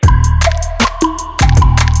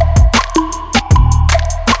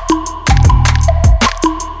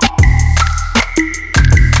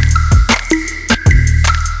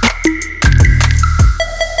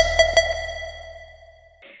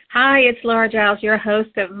Laura Giles, your host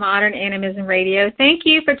of Modern Animism Radio. Thank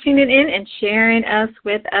you for tuning in and sharing us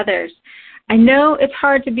with others. I know it's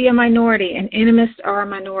hard to be a minority, and animists are a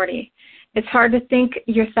minority. It's hard to think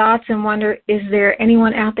your thoughts and wonder, is there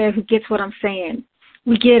anyone out there who gets what I'm saying?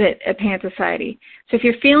 We get it at Pan Society. So if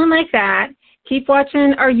you're feeling like that, keep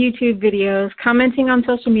watching our YouTube videos, commenting on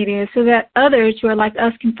social media so that others who are like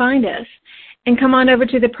us can find us. And come on over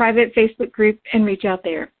to the private Facebook group and reach out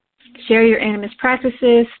there. Share your animist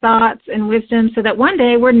practices, thoughts, and wisdom so that one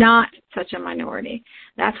day we're not such a minority.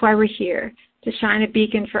 That's why we're here, to shine a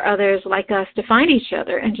beacon for others like us to find each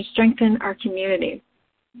other and to strengthen our community.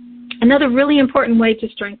 Another really important way to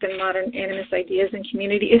strengthen modern animist ideas and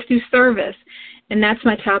community is through service, and that's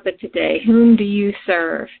my topic today. Whom do you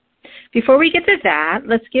serve? Before we get to that,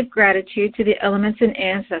 let's give gratitude to the elements and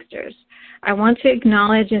ancestors. I want to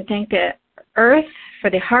acknowledge and thank the earth for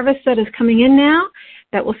the harvest that is coming in now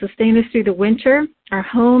that will sustain us through the winter, our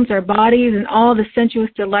homes, our bodies, and all the sensuous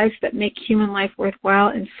delights that make human life worthwhile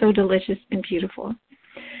and so delicious and beautiful.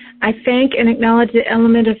 I thank and acknowledge the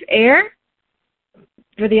element of air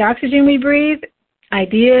for the oxygen we breathe,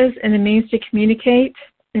 ideas, and the means to communicate,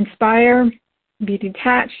 inspire, be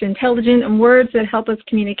detached, intelligent, and words that help us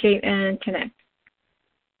communicate and connect.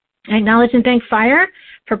 I acknowledge and thank fire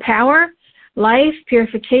for power, life,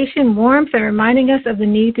 purification, warmth, and reminding us of the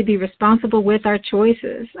need to be responsible with our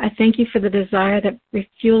choices. I thank you for the desire that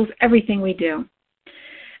refuels everything we do.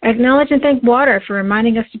 I acknowledge and thank water for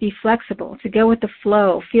reminding us to be flexible, to go with the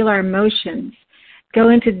flow, feel our emotions, go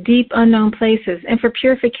into deep unknown places, and for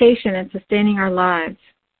purification and sustaining our lives.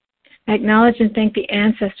 I acknowledge and thank the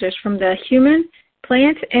ancestors from the human,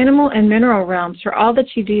 plant, animal, and mineral realms for all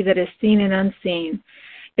that you do that is seen and unseen.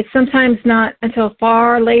 It's sometimes not until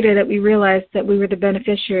far later that we realize that we were the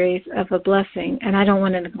beneficiaries of a blessing, and I don't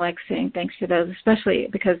want to neglect saying thanks to those, especially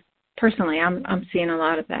because personally I'm seeing a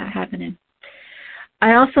lot of that happening.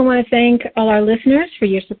 I also want to thank all our listeners for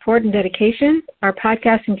your support and dedication. Our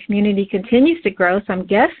podcasting community continues to grow, so I'm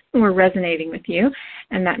guessing we're resonating with you,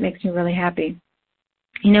 and that makes me really happy.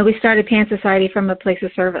 You know, we started Pan Society from a place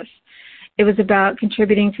of service. It was about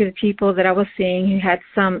contributing to the people that I was seeing who had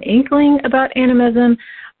some inkling about animism,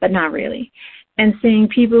 but not really, and seeing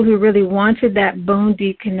people who really wanted that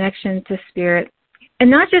bone-deep connection to spirit, and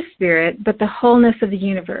not just spirit, but the wholeness of the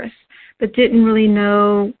universe, but didn't really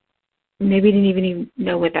know, maybe didn't even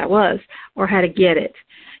know what that was or how to get it.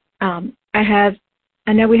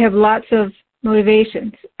 I know we have lots of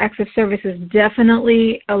motivations. Acts of service is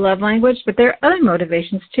definitely a love language, but there are other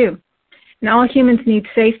motivations too. And all humans need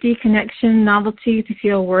safety, connection, novelty to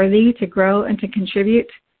feel worthy, to grow, and to contribute.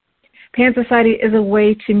 Pan Society is a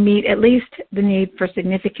way to meet at least the need for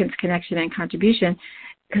significance, connection, and contribution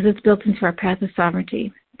because it's built into our path of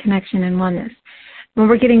sovereignty, connection, and oneness. When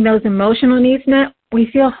we're getting those emotional needs met, we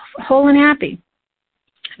feel whole and happy.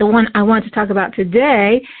 The one I want to talk about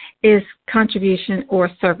today is contribution or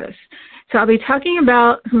service. So I'll be talking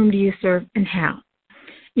about whom do you serve and how.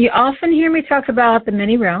 You often hear me talk about the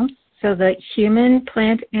many realms, so the human,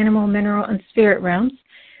 plant, animal, mineral, and spirit realms.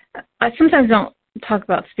 I sometimes don't talk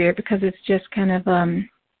about spirit because it's just kind of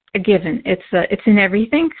a given. It's in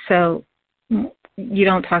everything, so you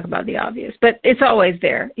don't talk about the obvious. But it's always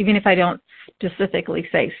there, even if I don't specifically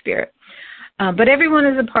say spirit. But everyone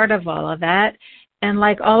is a part of all of that. And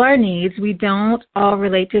like all our needs, we don't all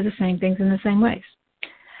relate to the same things in the same ways.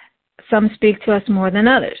 Some speak to us more than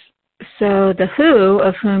others. So the who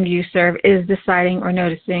of whom you serve is deciding or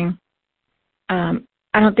noticing.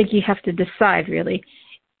 I don't think you have to decide, really.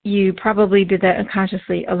 You probably did that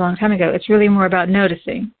unconsciously a long time ago. It's really more about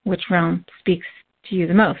noticing which realm speaks to you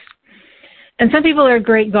the most. And some people are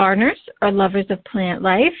great gardeners or lovers of plant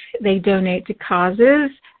life. They donate to causes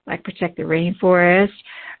like protect the rainforest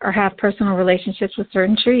or have personal relationships with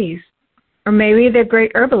certain trees. Or maybe they're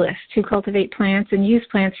great herbalists who cultivate plants and use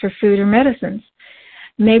plants for food or medicines.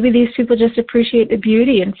 Maybe these people just appreciate the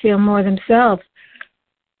beauty and feel more themselves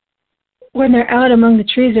when they're out among the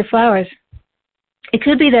trees or flowers. It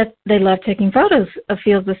could be that they love taking photos of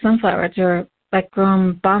fields of sunflowers or like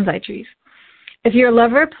growing bonsai trees. If you're a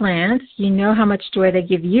lover of plants, you know how much joy they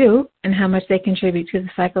give you and how much they contribute to the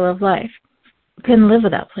cycle of life. We couldn't live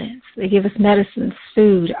without plants. They give us medicines,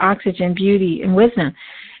 food, oxygen, beauty, and wisdom.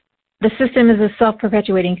 The system is a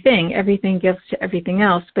self-perpetuating thing. Everything gives to everything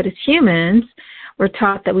else. But as humans, we're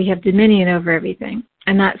taught that we have dominion over everything,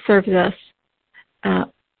 and that serves us.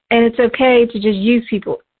 And it's okay to just use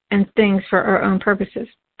people and things for our own purposes.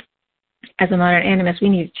 As a modern animist, we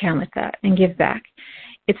need to challenge that and give back.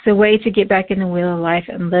 It's the way to get back in the wheel of life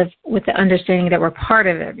and live with the understanding that we're part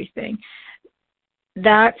of everything.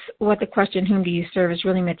 that's what the question, whom do you serve, is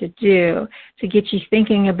really meant to do, to get you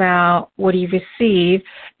thinking about what do you receive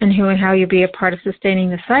and who and how you be a part of sustaining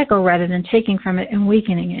the cycle rather than taking from it and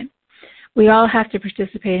weakening it. We all have to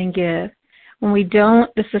participate and give. When we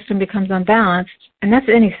don't, the system becomes unbalanced, and that's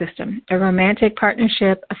any system, a romantic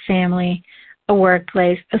partnership, a family, a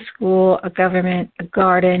workplace, a school, a government, a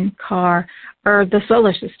garden, car, or the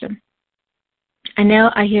solar system. I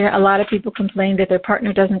know I hear a lot of people complain that their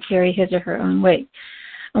partner doesn't carry his or her own weight.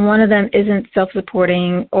 And one of them isn't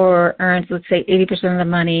self-supporting or earns, let's say, 80% of the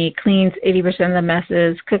money, cleans 80% of the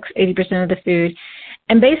messes, cooks 80% of the food,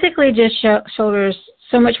 and basically just shoulders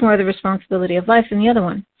so much more of the responsibility of life than the other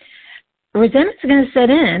one. Resentment's going to set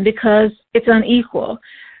in because it's unequal.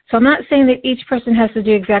 So I'm not saying that each person has to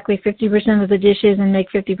do exactly 50% of the dishes and make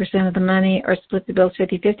 50% of the money or split the bills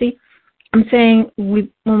 50-50. I'm saying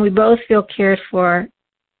when we both feel cared for,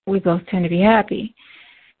 we both tend to be happy.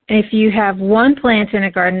 And if you have one plant in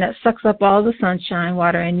a garden that sucks up all the sunshine,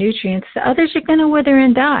 water, and nutrients, the others are going to wither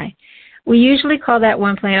and die. We usually call that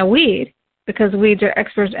one plant a weed because weeds are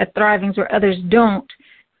experts at thriving where others don't.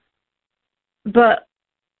 But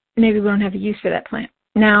maybe we don't have a use for that plant.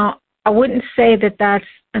 Now, I wouldn't say that that's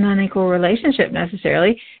an unequal relationship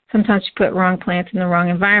necessarily. Sometimes you put wrong plants in the wrong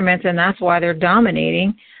environments, and that's why they're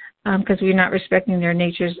dominating, because we're not respecting their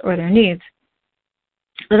natures or their needs.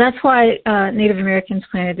 So that's why Native Americans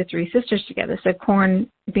planted the three sisters together. So corn,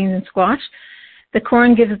 beans, and squash. The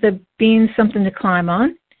corn gives the beans something to climb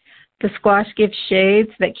on. The squash gives shades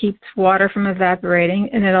that keeps water from evaporating,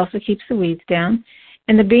 and it also keeps the weeds down.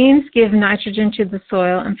 And the beans give nitrogen to the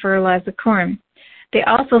soil and fertilize the corn. They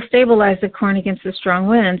also stabilize the corn against the strong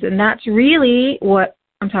winds, and that's really what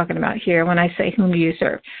I'm talking about here when I say whom do you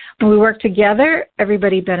serve. When we work together,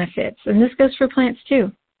 everybody benefits, and this goes for plants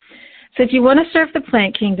too. So if you want to serve the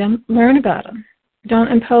plant kingdom, learn about them.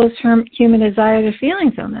 Don't impose human desires or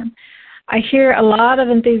feelings on them. I hear a lot of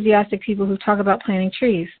enthusiastic people who talk about planting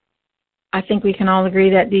trees. I think we can all agree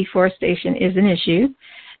that deforestation is an issue,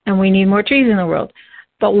 and we need more trees in the world.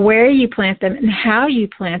 But where you plant them and how you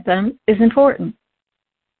plant them is important.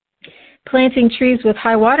 Planting trees with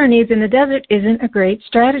high water needs in the desert isn't a great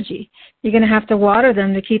strategy. You're going to have to water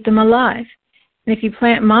them to keep them alive. And if you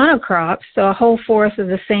plant monocrops, so a whole forest of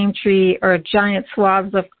the same tree or giant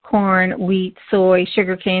swaths of corn, wheat, soy,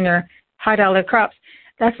 sugarcane, or high-dollar crops,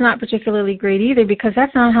 that's not particularly great either because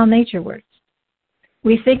that's not how nature works.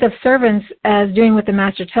 We think of servants as doing what the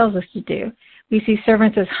master tells us to do. We see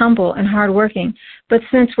servants as humble and hardworking. But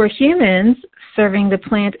since we're humans serving the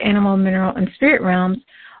plant, animal, mineral, and spirit realms,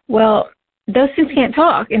 well, those things can't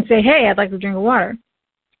talk and say, hey, I'd like a drink of water.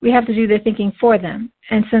 We have to do their thinking for them.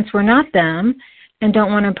 And since we're not them and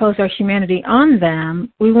don't want to impose our humanity on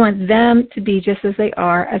them, we want them to be just as they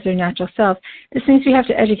are, as their natural self. This means we have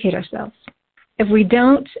to educate ourselves. If we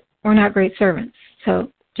don't, we're not great servants.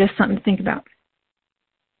 So just something to think about.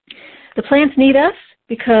 The plants need us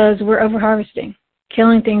because we're overharvesting,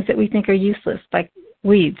 killing things that we think are useless, like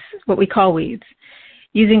weeds, what we call weeds,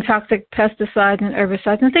 using toxic pesticides and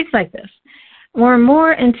herbicides and things like this. We're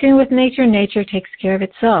more in tune with nature. Nature takes care of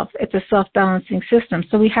itself. It's a self-balancing system.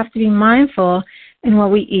 So we have to be mindful in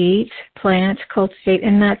what we eat, plant, cultivate,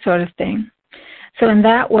 and that sort of thing. So in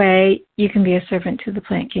that way, you can be a servant to the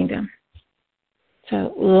plant kingdom.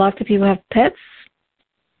 So lots of people have pets.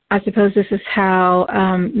 I suppose this is how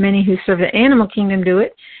many who serve the animal kingdom do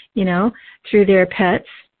it, through their pets.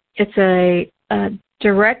 It's a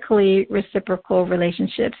directly reciprocal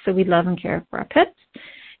relationship. So we love and care for our pets.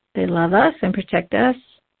 They love us and protect us.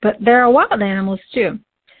 But there are wild animals, too.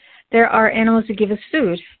 There are animals who give us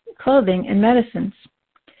food, clothing, and medicines.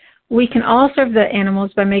 We can all serve the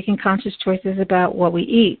animals by making conscious choices about what we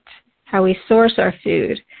eat, how we source our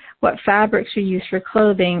food, what fabrics we use for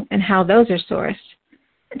clothing, and how those are sourced.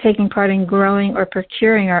 Taking part in growing or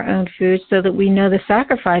procuring our own food so that we know the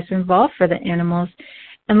sacrifice involved for the animals,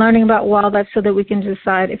 and learning about wildlife so that we can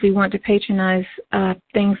decide if we want to patronize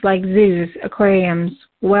things like zoos, aquariums,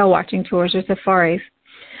 whale-watching tours, or safaris.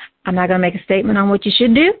 I'm not going to make a statement on what you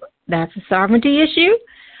should do. That's a sovereignty issue.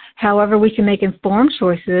 However, we can make informed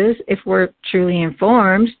choices if we're truly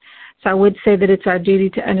informed. So I would say that it's our duty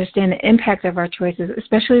to understand the impact of our choices,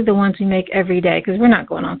 especially the ones we make every day, because we're not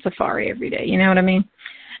going on safari every day. You know what I mean?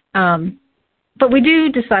 But we do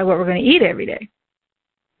decide what we're going to eat every day.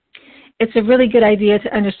 It's a really good idea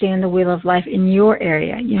to understand the wheel of life in your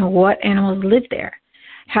area. What animals live there?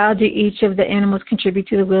 How do each of the animals contribute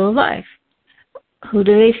to the wheel of life? Who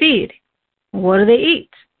do they feed? What do they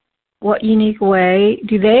eat? What unique way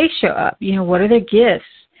do they show up? What are their gifts?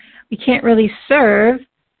 We can't really serve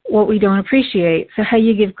what we don't appreciate. So how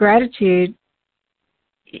you give gratitude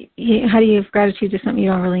how do you give gratitude to something you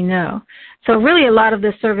don't really know? So really a lot of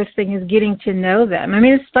the service thing is getting to know them. I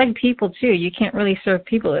mean, it's like people, too. You can't really serve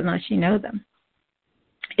people unless you know them.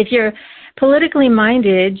 If you're politically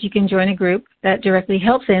minded, you can join a group that directly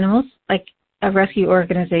helps animals, like a rescue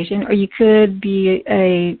organization, or you could be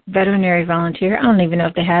a veterinary volunteer. I don't even know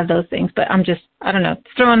if they have those things, but I don't know,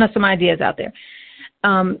 throwing us some ideas out there.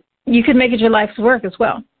 You could make it your life's work as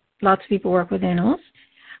well. Lots of people work with animals.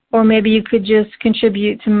 Or maybe you could just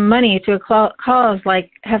contribute some money to a cause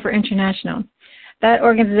like Heifer International. That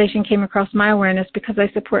organization came across my awareness because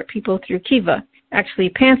I support people through Kiva. Actually,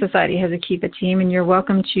 Pan Society has a Kiva team, and you're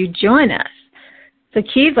welcome to join us. So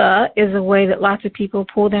Kiva is a way that lots of people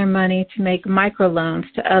pool their money to make microloans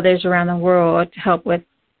to others around the world to help with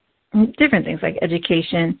different things like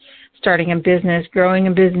education, starting a business, growing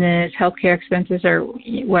a business, healthcare expenses, or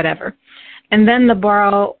whatever. And then the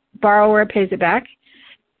borrower pays it back.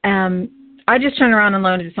 I just turn around and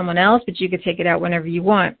loan it to someone else, but you could take it out whenever you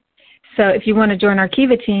want. So if you want to join our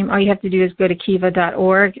Kiva team, all you have to do is go to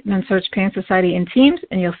kiva.org and then search Pan Society in Teams,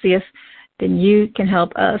 and you'll see us. Then you can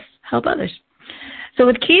help us help others. So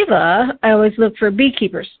with Kiva, I always look for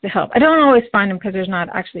beekeepers to help. I don't always find them because there's not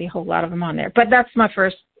actually a whole lot of them on there, but that's my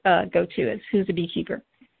first go-to is who's a beekeeper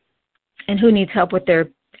and who needs help with their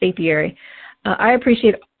apiary. I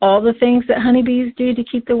appreciate all the things that honeybees do to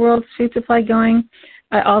keep the world's food supply going.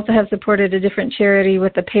 I also have supported a different charity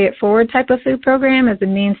with a pay-it-forward type of food program as a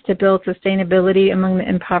means to build sustainability among the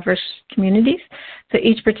impoverished communities. So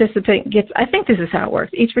each participant gets, I think this is how it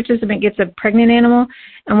works, each participant gets a pregnant animal,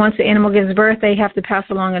 and once the animal gives birth, they have to pass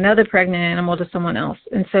along another pregnant animal to someone else.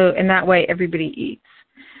 And so in that way, everybody eats.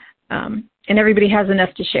 And everybody has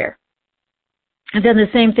enough to share. I've done the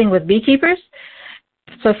same thing with beekeepers.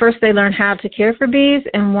 So first they learn how to care for bees,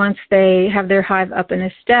 and once they have their hive up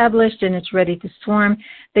and established and it's ready to swarm,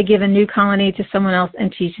 they give a new colony to someone else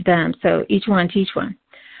and teach them. So each one teach one.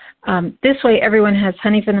 This way everyone has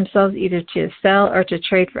honey for themselves either to sell or to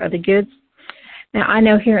trade for other goods. Now I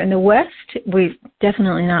know here in the West, we're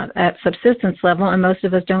definitely not at subsistence level, and most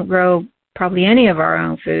of us don't grow probably any of our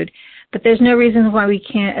own food, but there's no reason why we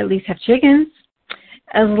can't at least have chickens.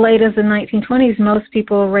 As late as the 1920s, most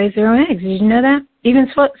people raised their own eggs. Did you know that?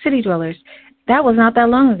 Even city dwellers. That was not that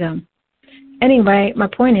long ago. Anyway, my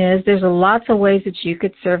point is there's lots of ways that you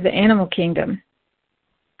could serve the animal kingdom.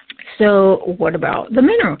 So what about the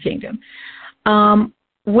mineral kingdom?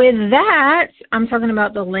 With that, I'm talking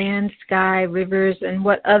about the land, sky, rivers, and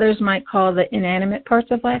what others might call the inanimate parts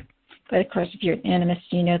of life. But, of course, if you're an animist,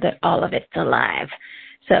 you know that all of it's alive.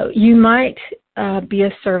 So you might be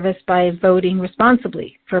of service by voting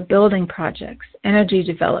responsibly for building projects, energy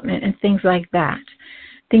development, and things like that.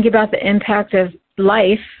 Think about the impact of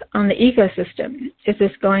life on the ecosystem. Is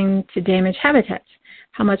this going to damage habitats?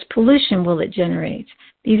 How much pollution will it generate?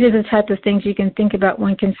 These are the type of things you can think about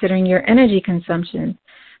when considering your energy consumption.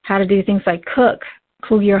 How to do things like cook,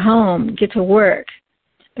 cool your home, get to work,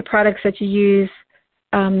 the products that you use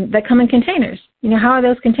that come in containers. You know, how are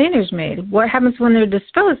those containers made? What happens when they're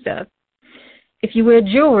disposed of? If you wear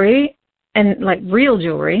jewelry, and like real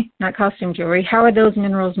jewelry, not costume jewelry, how are those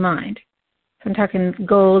minerals mined? So I'm talking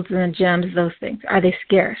golds and gems, those things. Are they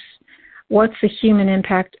scarce? What's the human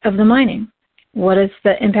impact of the mining? What is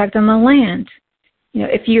the impact on the land? You know,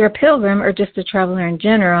 if you're a pilgrim or just a traveler in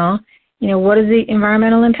general, you know, what is the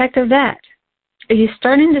environmental impact of that? Are you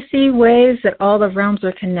starting to see ways that all the realms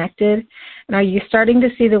are connected? And are you starting to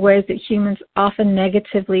see the ways that humans often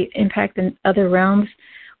negatively impact in other realms,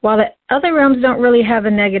 while the other realms don't really have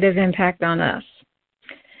a negative impact on us?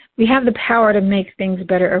 We have the power to make things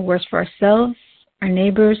better or worse for ourselves, our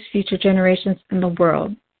neighbors, future generations, and the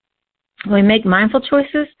world. When we make mindful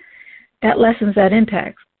choices, that lessens that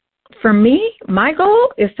impact. For me, my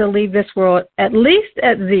goal is to leave this world at least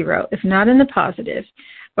at zero, if not in the positive.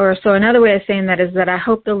 Or so another way of saying that is that I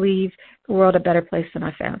hope to leave the world a better place than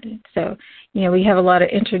I found it. So, you know, we have a lot of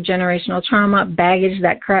intergenerational trauma, baggage,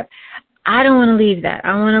 that crap. I don't want to leave that.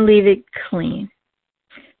 I want to leave it clean.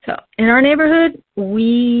 So in our neighborhood,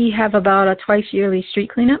 we have about a twice-yearly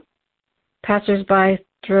street cleanup. Passers-by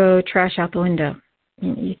throw trash out the window.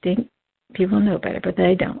 You think people know better, but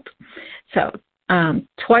they don't. So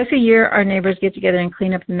twice a year, our neighbors get together and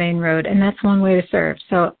clean up the main road, and that's one way to serve.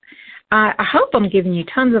 So I hope I'm giving you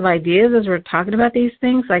tons of ideas as we're talking about these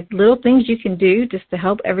things, like little things you can do just to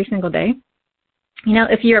help every single day. You know,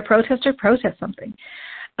 if you're a protester, protest something.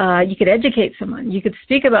 You could educate someone. You could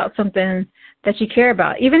speak about something that you care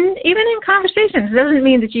about. Even in conversations, it doesn't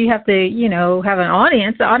mean that you have to, you know, have an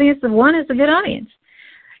audience. The audience of one is a good audience.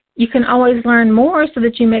 You can always learn more so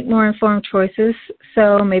that you make more informed choices.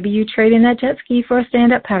 So maybe you trade in that jet ski for a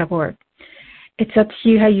stand-up paddleboard. It's up to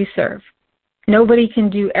you how you serve. Nobody can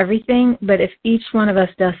do everything, but if each one of us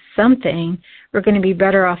does something, we're going to be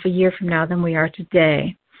better off a year from now than we are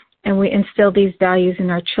today. And we instill these values in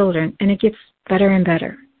our children, and it gets better and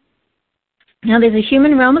better. Now, there's a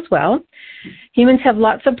human realm as well. Humans have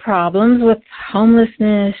lots of problems with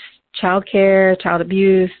homelessness, child care, child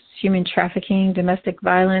abuse, human trafficking, domestic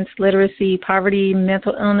violence, literacy, poverty,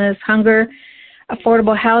 mental illness, hunger,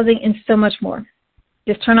 affordable housing, and so much more.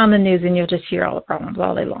 Just turn on the news and you'll just hear all the problems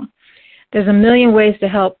all day long. There's a million ways to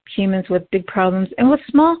help humans with big problems and with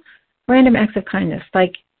small, random acts of kindness,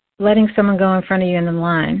 like letting someone go in front of you in the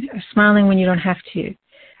line, or smiling when you don't have to,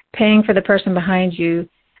 paying for the person behind you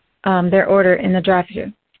their order in the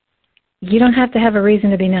drive-thru. You don't have to have a reason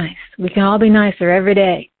to be nice. We can all be nicer every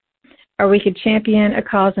day. Or we could champion a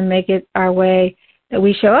cause and make it our way that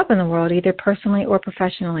we show up in the world, either personally or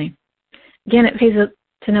professionally. Again, it pays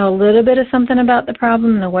to know a little bit of something about the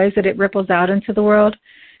problem and the ways that it ripples out into the world.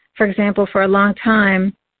 For example, for a long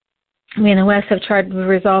time, we in the West have tried to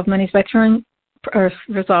resolve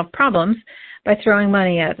problems by throwing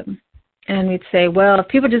money at them. And we'd say, well, if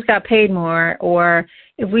people just got paid more, or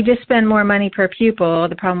if we just spend more money per pupil,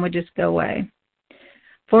 the problem would just go away.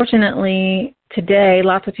 Fortunately, today,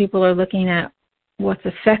 lots of people are looking at what's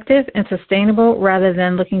effective and sustainable rather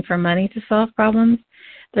than looking for money to solve problems.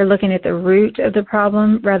 They're looking at the root of the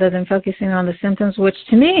problem rather than focusing on the symptoms, which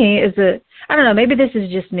to me is I don't know, maybe this is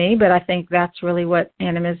just me, but I think that's really what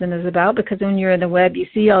animism is about, because when you're in the web, you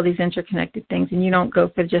see all these interconnected things, and you don't go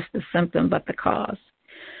for just the symptom but the cause.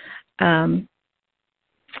 And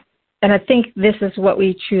I think this is what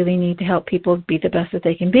we truly need to help people be the best that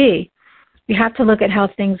they can be. You have to look at how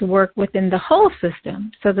things work within the whole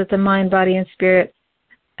system so that the mind, body, and spirit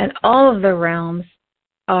and all of the realms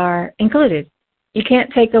are included. You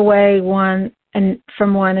can't take away one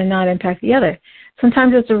from one and not impact the other.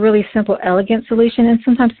 Sometimes it's a really simple, elegant solution, and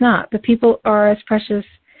sometimes not. But people are as precious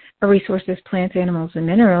a resource as plants, animals, and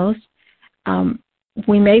minerals.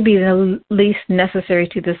 We may be the least necessary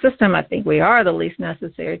to the system. I think we are the least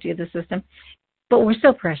necessary to the system, but we're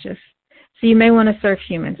still precious. So you may want to serve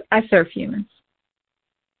humans. I serve humans.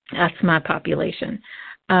 That's my population.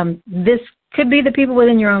 This could be the people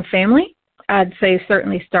within your own family. I'd say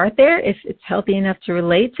certainly start there if it's healthy enough to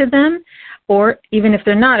relate to them, or even if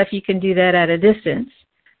they're not, if you can do that at a distance.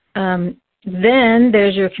 Then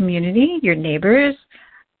there's your community, your neighbors,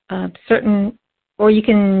 or you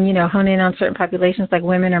can, hone in on certain populations like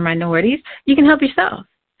women or minorities. You can help yourself.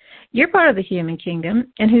 You're part of the human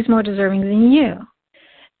kingdom, and who's more deserving than you?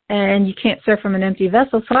 And you can't serve from an empty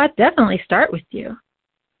vessel, so I'd definitely start with you.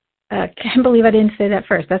 Can't believe I didn't say that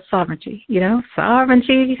first. That's sovereignty,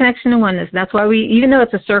 sovereignty, connection, and oneness. That's why even though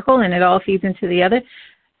it's a circle and it all feeds into the other,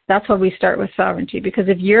 that's why we start with sovereignty. Because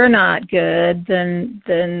if you're not good,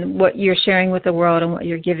 then what you're sharing with the world and what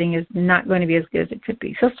you're giving is not going to be as good as it could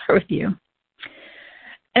be. So start with you.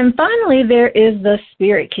 And finally, there is the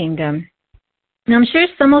spirit kingdom. Now, I'm sure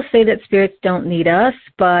some will say that spirits don't need us,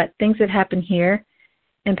 but things that happen here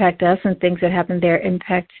impact us, and things that happen there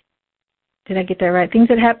impact, did I get that right? Things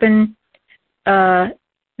that happen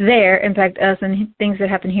there impact us, and things that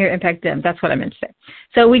happen here impact them. That's what I meant to say.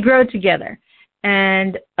 So we grow together.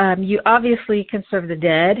 And you obviously can serve the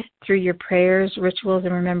dead through your prayers, rituals,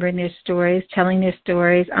 and remembering their stories, telling their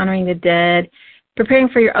stories, honoring the dead, preparing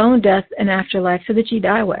for your own death and afterlife so that you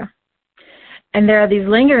die well. And there are these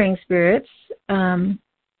lingering spirits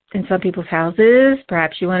in some people's houses.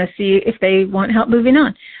 Perhaps you want to see if they want help moving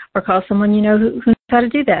on, or call someone who knows how to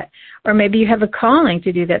do that. Or maybe you have a calling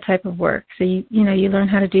to do that type of work, so you learn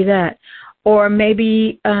how to do that. Or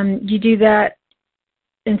maybe you do that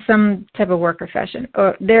in some type of work or fashion.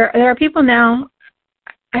 Or there are people now,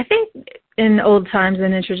 I think in old times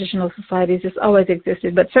and in traditional societies this always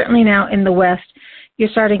existed, but certainly now in the West you're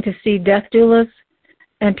starting to see death doulas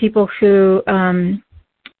and people who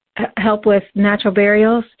help with natural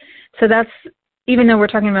burials. So that's, even though we're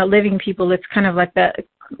talking about living people, it's kind of like that,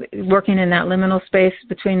 working in that liminal space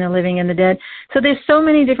between the living and the dead. So there's so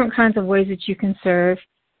many different kinds of ways that you can serve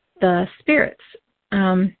the spirits.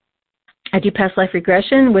 I do past life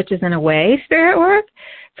regression, which is in a way spirit work.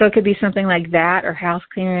 So it could be something like that, or house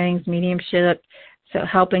clearings, mediumship, so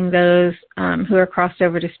helping those who are crossed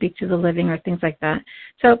over to speak to the living, or things like that.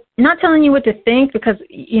 So not telling you what to think, because,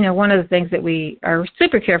 one of the things that we are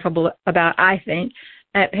super careful about, I think,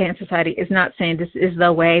 at Pan Society is not saying this is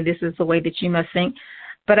the way that you must think.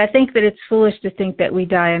 But I think that it's foolish to think that we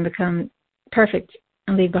die and become perfect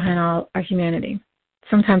and leave behind all our humanity.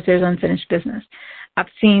 Sometimes there's unfinished business. I've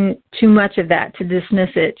seen too much of that to dismiss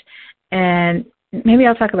it, and maybe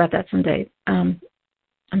I'll talk about that someday.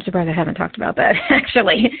 I'm surprised I haven't talked about that,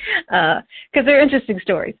 actually, because they're interesting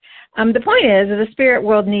stories. The point is that the spirit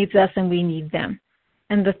world needs us and we need them.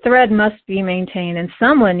 And the thread must be maintained, and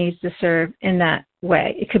someone needs to serve in that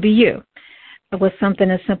way. It could be you, with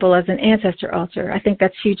something as simple as an ancestor altar. I think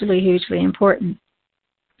that's hugely, hugely important.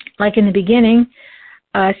 Like in the beginning,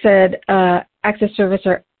 I said acts of service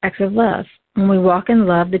are acts of love. When we walk in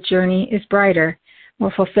love, the journey is brighter,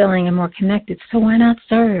 more fulfilling, and more connected. So why not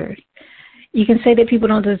serve? You can say that people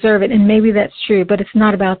don't deserve it, and maybe that's true, but it's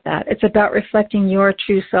not about that. It's about reflecting your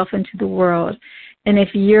true self into the world. And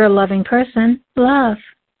if you're a loving person, love.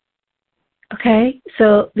 Okay?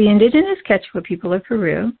 So the indigenous Quechua people of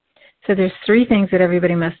Peru, so there's 3 things that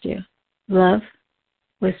everybody must do: love,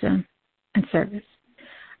 wisdom, and service.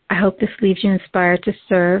 I hope this leaves you inspired to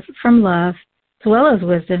serve from love as well as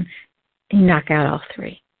wisdom and knock out all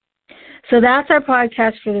 3. So that's our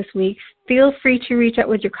podcast for this week. Feel free to reach out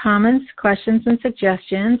with your comments, questions, and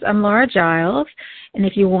suggestions. I'm Laura Giles, and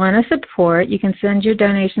if you want to support, you can send your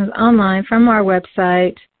donations online from our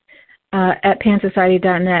website at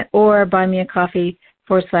pansociety.net or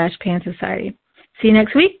buymeacoffee.com/pansociety. See you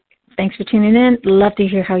next week. Thanks for tuning in. Love to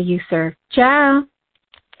hear how you serve. Ciao.